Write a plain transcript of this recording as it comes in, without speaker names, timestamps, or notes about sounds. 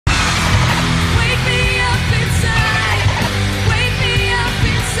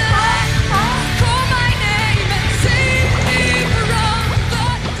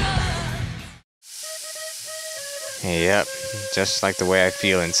Yep, just like the way I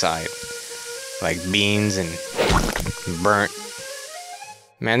feel inside. Like beans and burnt.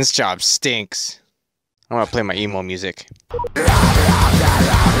 Man, this job stinks. I want to play my emo music.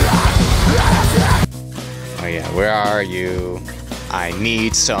 Oh yeah, where are you? I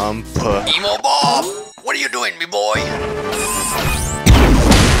need some Emobob! What are you doing, me boy?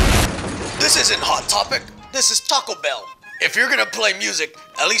 This isn't Hot Topic. This is Taco Bell. If you're gonna play music,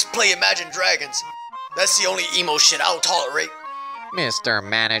 at least play Imagine Dragons. That's the only emo shit I'll tolerate. Mr.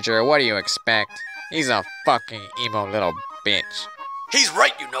 Manager, what do you expect? He's a fucking emo little bitch. He's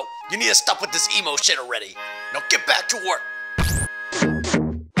right, you know. You need to stop with this emo shit already. Now get back to work.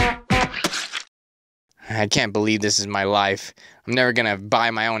 I can't believe this is my life. I'm never gonna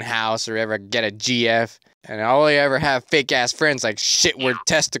buy my own house or ever get a GF. And I only ever have fake-ass friends like shit-word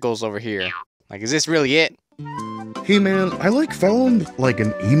testicles over here. Like, is this really it? Hey man, I found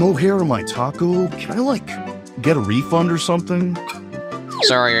an emo hair in my taco. Can I get a refund or something?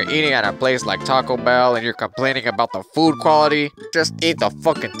 So you're eating at a place like Taco Bell and you're complaining about the food quality? Just eat the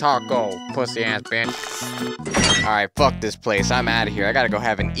fucking taco, pussy ass bitch. Alright, fuck this place. I'm out of here. I gotta go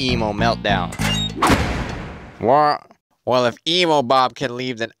have an emo meltdown. What? Well, if Emobob can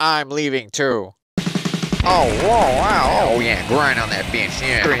leave, then I'm leaving too. Oh, whoa, wow. Oh, yeah, grind on that bitch,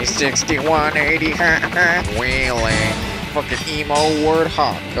 yeah. 360, 180, wheeling. Fucking emo word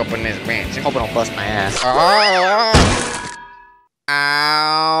hawk up in this bitch. Hope I don't bust my ass. Oh.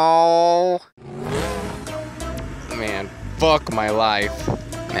 Ow. Man, fuck my life.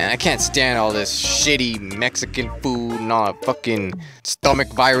 Man, I can't stand all this shitty Mexican food and all that fucking stomach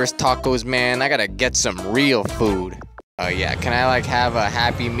virus tacos, man. I gotta get some real food. Oh yeah, can I have a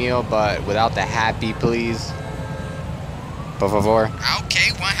Happy Meal but without the happy, please? Por favor.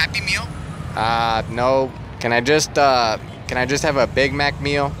 Okay, one Happy Meal? No. Can I just have a Big Mac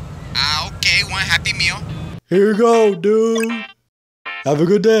meal? Okay, one Happy Meal. Here you go, dude. Have a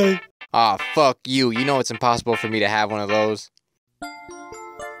good day. Aw, fuck you. You know it's impossible for me to have one of those.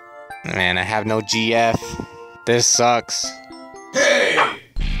 Man, I have no GF. This sucks. Hey!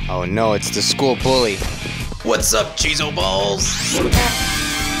 Oh no, it's the school bully. What's up, Cheezo Balls?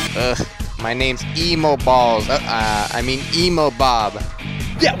 Ugh, my name's Emo Balls. I mean Emobob.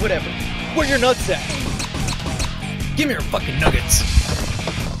 Yeah, whatever. Where your nuts at? Give me your fucking nuggets.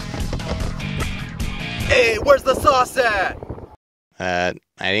 Hey, where's the sauce at? I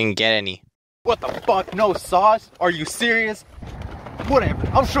didn't get any. What the fuck? No sauce? Are you serious? Whatever.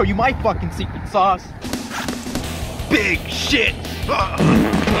 I'll show you my fucking secret sauce. Big shit. What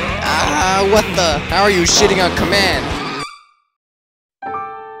the? How are you shitting on command?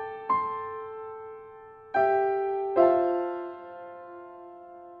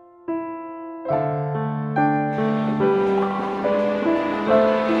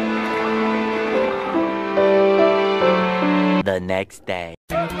 The next day.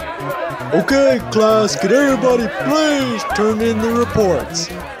 Okay, class, could everybody please turn in the reports?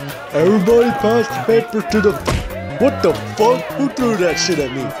 Everybody pass the paper to the... What the fuck? Who threw that shit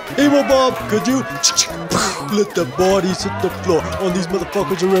at me? Emobob, could you... Let the bodies hit the floor on these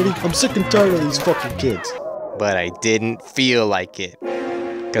motherfuckers already? I'm sick and tired of these fucking kids. But I didn't feel like it.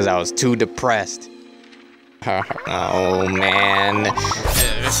 Because I was too depressed. Oh, man.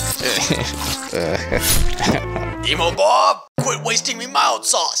 Emobob, quit wasting me mild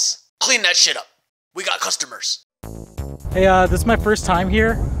sauce. Clean that shit up. We got customers. Hey, this is my first time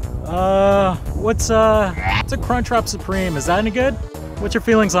here. What's a Crunchwrap Supreme? Is that any good? What's your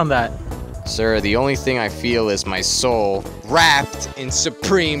feelings on that? Sir, the only thing I feel is my soul wrapped in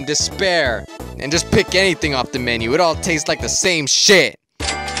supreme despair. And just pick anything off the menu. It all tastes like the same shit.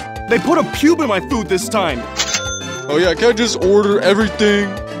 They put a pube in my food this time. Oh yeah, can I just order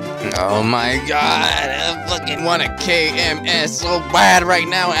everything? Oh my god, I fucking want a KMS so bad right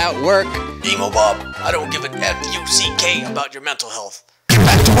now at work. Emobob, I don't give an F-U-C-K about your mental health. Get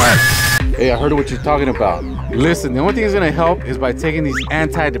back to work! Hey, I heard what you're talking about. Listen, the only thing that's gonna help is by taking these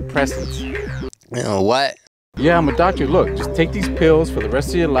antidepressants. What? Yeah, I'm a doctor. Look, just take these pills for the rest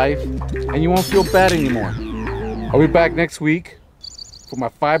of your life, and you won't feel bad anymore. I'll be back next week for my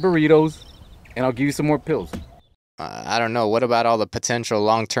 5 burritos, and I'll give you some more pills. I don't know. What about all the potential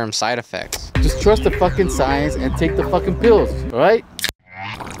long-term side effects? Just trust the fucking science and take the fucking pills, alright?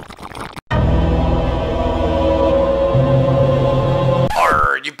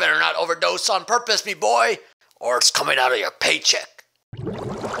 You better not overdose on purpose, me boy, or it's coming out of your paycheck.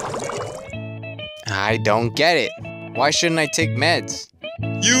 I don't get it. Why shouldn't I take meds?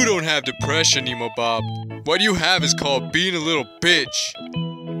 You don't have depression, Emobob. What you have is called being a little bitch.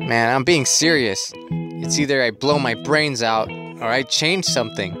 Man, I'm being serious. It's either I blow my brains out or I change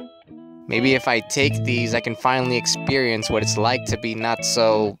something. Maybe if I take these, I can finally experience what it's like to be not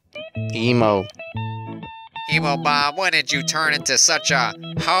so emo. Emobob, when did you turn into such a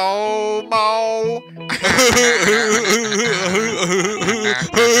homo?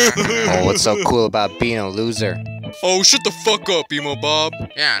 Oh, what's so cool about being a loser? Oh, shut the fuck up, Emobob.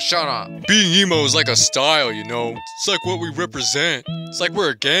 Yeah, shut up. Being emo is like a style, you know? It's like what we represent. It's like we're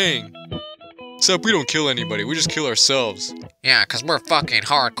a gang. Except we don't kill anybody, we just kill ourselves. Yeah, cause we're fucking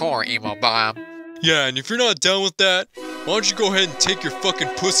hardcore, Emobob. Yeah, and if you're not down with that, why don't you go ahead and take your fucking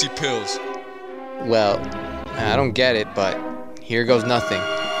pussy pills? Well, I don't get it, but here goes nothing.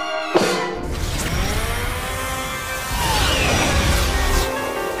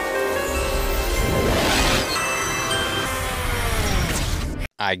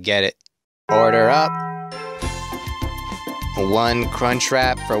 I get it. Order up. One crunch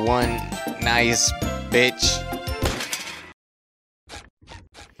wrap for one nice bitch.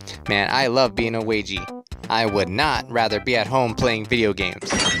 Man, I love being a wagey. I would not rather be at home playing video games.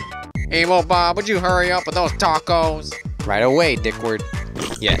 Emobob, would you hurry up with those tacos? Right away, dickward.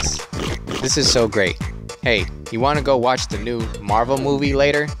 Yes. This is so great. Hey, you want to go watch the new Marvel movie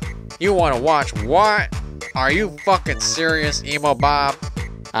later? You want to watch what? Are you fucking serious, Emobob?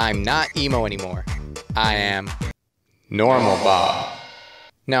 I'm not emo anymore. I am normal Bob.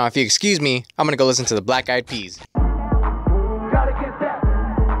 Now, if you excuse me, I'm gonna go listen to the Black Eyed Peas.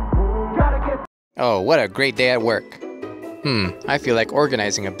 Oh, what a great day at work. I feel like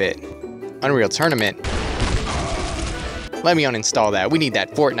organizing a bit. Unreal Tournament. Let me uninstall that. We need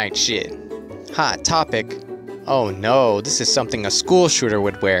that Fortnite shit. Hot topic. Oh no, this is something a school shooter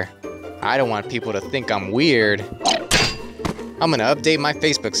would wear. I don't want people to think I'm weird. I'm gonna update my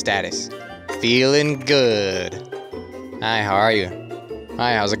Facebook status. Feeling good. Hi, how are you?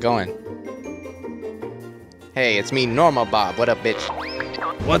 Hi, how's it going? Hey, it's me, Normal Bob. What up, bitch?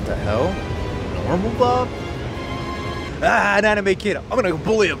 What the hell? Normal Bob? Ah, an anime kid. I'm gonna go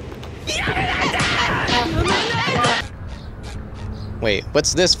bully him. Wait,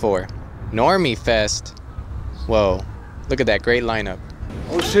 what's this for? Normie Fest. Whoa, look at that great lineup.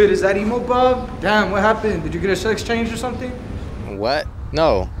 Oh shit, is that Emobob? Damn, what happened? Did you get a sex change or something? What?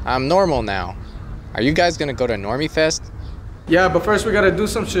 No, I'm normal now. Are you guys gonna go to Normie Fest? Yeah, but first we gotta do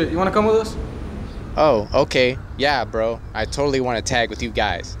some shit. You wanna come with us? Oh, okay. Yeah, bro. I totally want to tag with you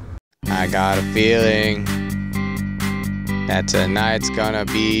guys. I got a feeling that tonight's gonna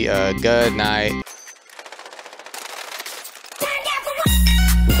be a good night.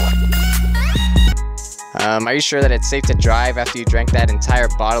 Are you sure that it's safe to drive after you drank that entire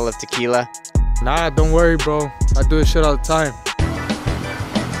bottle of tequila? Nah, don't worry, bro. I do this shit all the time.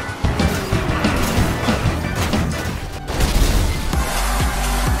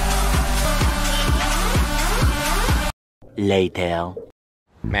 Later.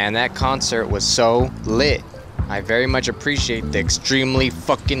 Man, that concert was so lit. I very much appreciate the extremely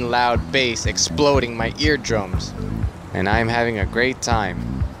fucking loud bass exploding my eardrums. And I'm having a great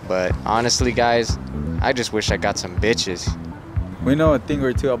time. But honestly, guys, I just wish I got some bitches. We know a thing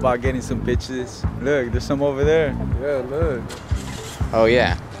or two about getting some bitches. Look, there's some over there. Yeah, look. Oh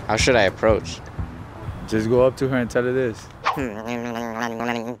yeah, how should I approach? Just go up to her and tell her this.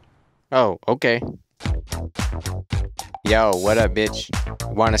 Oh, okay. Yo, what up, bitch?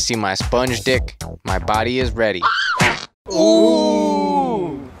 Wanna see my sponge dick? My body is ready.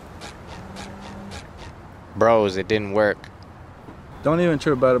 Ooh! Bros, it didn't work. Don't even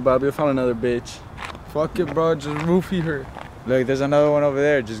trip about it, Bobby. I found another bitch. Fuck it, bro. Just roofie her. Look, there's another one over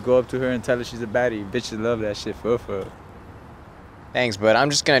there. Just go up to her and tell her she's a baddie. Bitches love that shit. For. Thanks, but I'm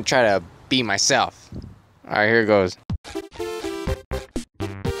just gonna try to be myself. Alright, here goes.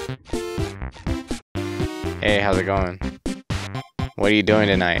 Hey, how's it going? What are you doing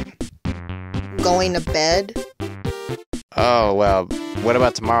tonight? Going to bed. Oh, well, what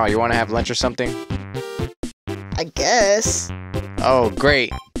about tomorrow? You wanna have lunch or something? I guess. Oh,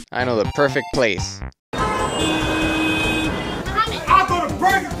 great. I know the perfect place. I go to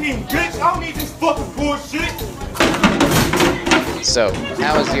Burger King, bitch. I don't need this fucking bullshit. So,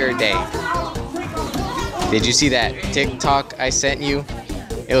 how was your day? Did you see that TikTok I sent you?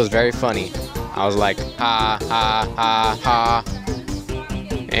 It was very funny. I was like, ha, ha, ha, ha.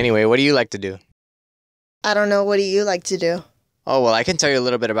 Anyway, what do you like to do? I don't know. What do you like to do? Oh, well, I can tell you a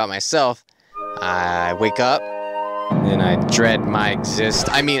little bit about myself. I wake up, and I dread my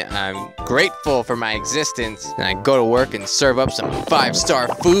I'm grateful for my existence, and I go to work and serve up some 5-star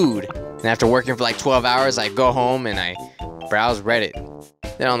food. And after working for like 12 hours, I go home and I browse Reddit.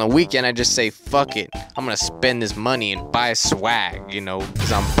 Then on the weekend, I just say, fuck it. I'm gonna spend this money and buy swag, you know,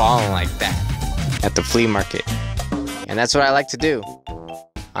 because I'm balling like that at the flea market. And that's what I like to do.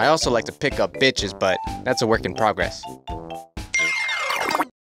 I also like to pick up bitches, but that's a work in progress.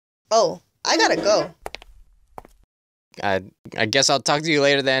 Oh, I gotta go. I guess I'll talk to you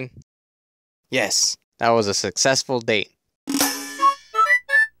later then. Yes, that was a successful date.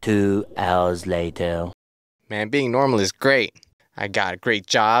 2 hours later. Man, being normal is great. I got a great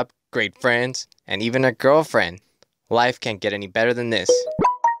job, great friends, and even a girlfriend. Life can't get any better than this.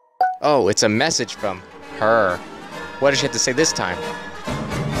 Oh, it's a message from her. What does she have to say this time?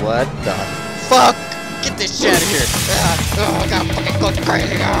 What the fuck? Get this shit out of here. I got fucking go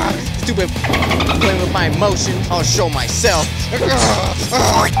crazy. Stupid playing with my emotions. I'll show myself.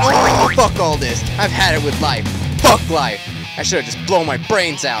 Fuck all this. I've had it with life. Fuck life. I should have just blown my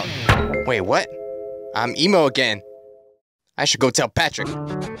brains out. Wait, what? I'm emo again. I should go tell Patrick.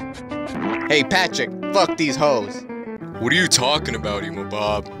 Hey, Patrick, fuck these hoes. What are you talking about,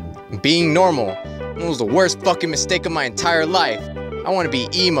 Emobob? Being normal. It was the worst fucking mistake of my entire life. I want to be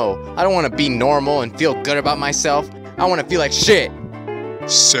emo. I don't want to be normal and feel good about myself. I want to feel like shit.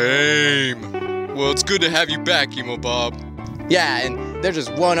 Same. Well, it's good to have you back, Emobob. Yeah, and there's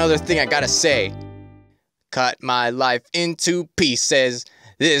just one other thing I gotta say. Cut my life into pieces.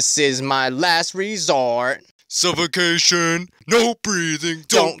 This is my last resort. Suffocation, no breathing.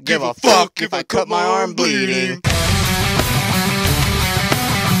 Don't give a fuck if I cut my arm bleeding.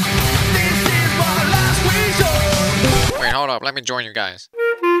 Wait, hold up. Let me join you guys.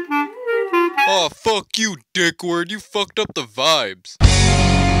 Oh, fuck you, dickward. You fucked up the vibes.